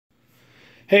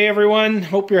Hey everyone,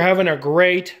 hope you're having a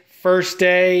great first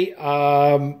day.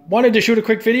 Wanted to shoot a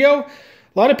quick video. A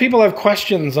lot of people have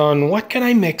questions on what can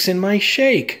I mix in my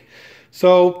shake.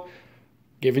 So,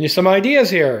 giving you some ideas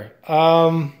here. What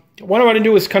I want to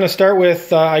do is kind of start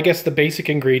with, I guess, the basic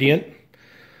ingredient.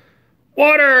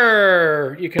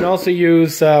 Water! You can also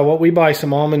use what we buy,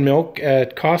 some almond milk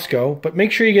at Costco, but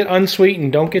make sure you get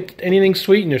unsweetened. Don't get anything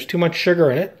sweetened. There's too much sugar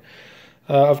in it.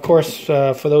 Of course,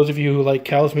 for those of you who like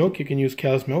cow's milk, you can use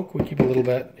cow's milk. We keep a little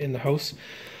bit in the house.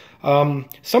 Some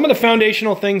of the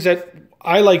foundational things that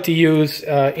I like to use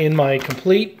in my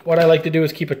complete, what I like to do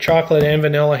is keep a chocolate and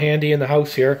vanilla handy in the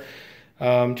house here.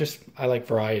 I like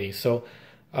variety. So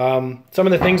some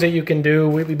of the things that you can do,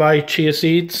 we buy chia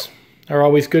seeds, are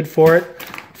always good for it.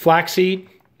 Flaxseed,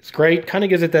 it's great, kind of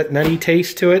gives it that nutty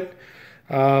taste to it.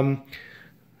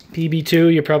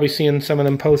 PB2, you're probably seeing some of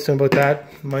them posting about that.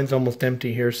 Mine's almost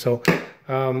empty here. So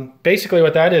basically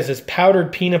what that is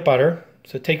powdered peanut butter.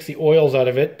 So it takes the oils out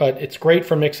of it, but it's great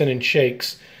for mixing in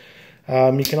shakes.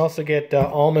 You can also get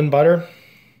almond butter.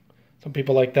 Some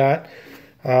people like that.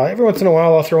 Every once in a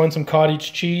while I'll throw in some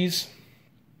cottage cheese.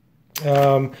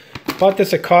 Bought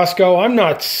this at Costco. I'm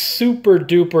not super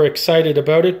duper excited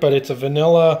about it, but it's a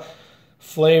vanilla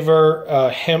flavor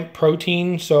hemp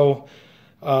protein. So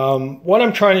what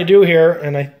I'm trying to do here,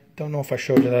 and I don't know if I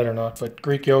showed you that or not, but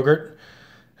Greek yogurt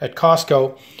at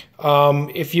Costco.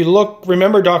 If you look,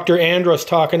 remember Dr. Andros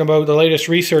talking about the latest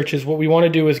research is what we want to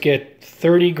do is get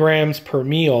 30 grams per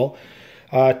meal.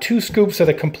 2 scoops of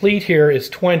the complete here is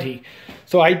 20.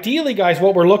 So ideally, guys,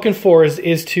 what we're looking for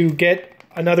is to get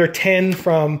another 10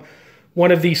 from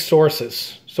one of these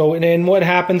sources. So and then what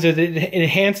happens is it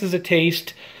enhances the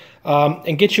taste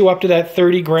and gets you up to that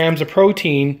 30 grams of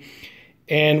protein,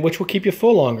 and which will keep you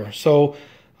full longer, so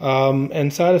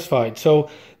and satisfied. So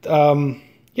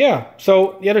yeah,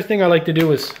 so the other thing I like to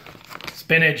do is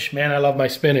spinach. Man, I love my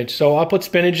spinach. So I'll put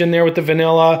spinach in there with the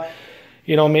vanilla,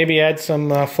 you know, maybe add some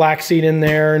flaxseed in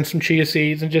there and some chia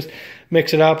seeds and just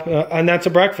mix it up, and that's a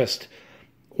breakfast.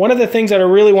 One of the things that I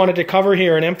really wanted to cover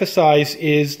here and emphasize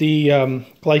is the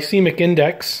glycemic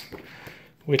index,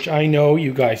 which I know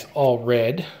you guys all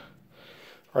read.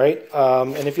 Right?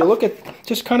 And if you look at,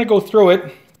 just kind of go through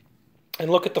it and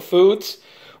look at the foods.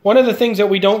 One of the things that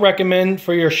we don't recommend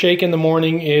for your shake in the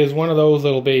morning is one of those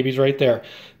little babies right there.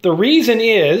 The reason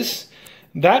is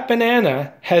that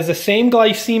banana has the same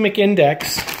glycemic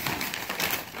index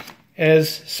as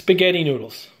spaghetti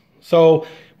noodles. So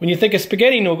when you think of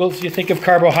spaghetti noodles, you think of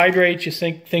carbohydrates, you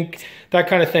think that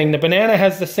kind of thing. The banana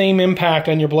has the same impact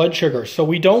on your blood sugar. So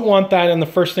we don't want that in the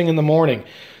first thing in the morning.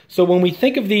 So when we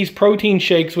think of these protein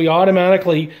shakes, we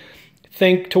automatically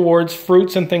think towards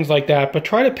fruits and things like that. But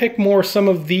try to pick more some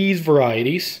of these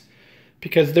varieties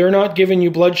because they're not giving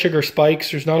you blood sugar spikes.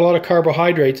 There's not a lot of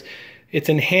carbohydrates. It's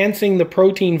enhancing the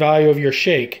protein value of your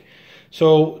shake.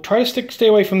 So try to stay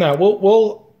away from that.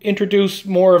 We'll introduce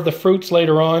more of the fruits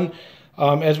later on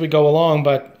as we go along.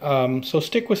 But so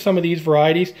stick with some of these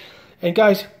varieties. And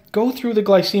guys, go through the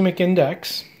glycemic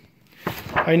index.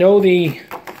 I know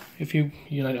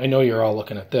I know you're all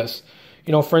looking at this.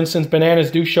 You know, for instance,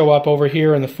 bananas do show up over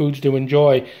here and the foods do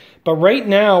enjoy. But right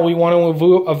now, we want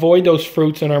to avoid those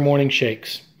fruits in our morning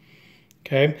shakes.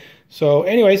 Okay? So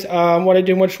anyways, what I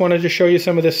just wanted to show you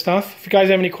some of this stuff. If you guys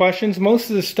have any questions,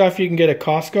 most of the stuff you can get at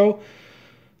Costco.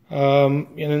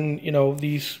 And, you know,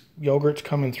 these yogurts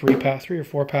come in 3 or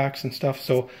 4 packs and stuff.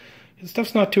 So this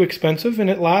stuff's not too expensive and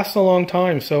it lasts a long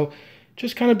time. So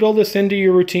just kind of build this into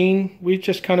your routine. We've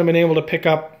just kind of been able to pick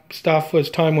up stuff as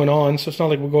time went on, so it's not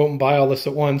like we'll go out and buy all this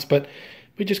at once, but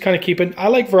we just kind of keep it. I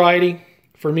like variety.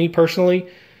 For me personally,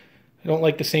 I don't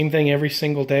like the same thing every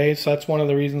single day, so that's one of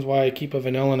the reasons why I keep a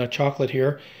vanilla and a chocolate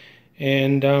here.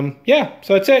 And yeah,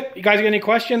 so that's it. You guys got any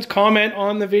questions, comment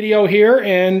on the video here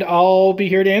and I'll be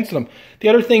here to answer them. The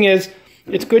other thing is,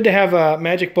 it's good to have a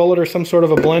magic bullet or some sort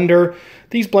of a blender.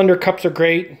 These blender cups are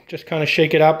great. Just kind of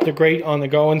shake it up. They're great on the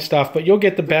go and stuff, but you'll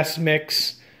get the best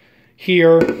mix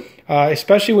here.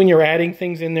 Especially when you're adding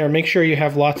things in there, make sure you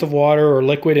have lots of water or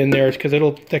liquid in there because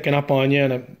it'll thicken up on you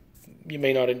and you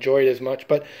may not enjoy it as much.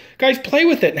 But guys, play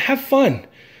with it and have fun.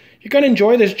 You're going to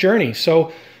enjoy this journey.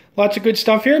 So lots of good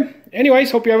stuff here.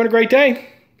 Anyways, hope you're having a great day.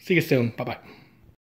 See you soon. Bye-bye.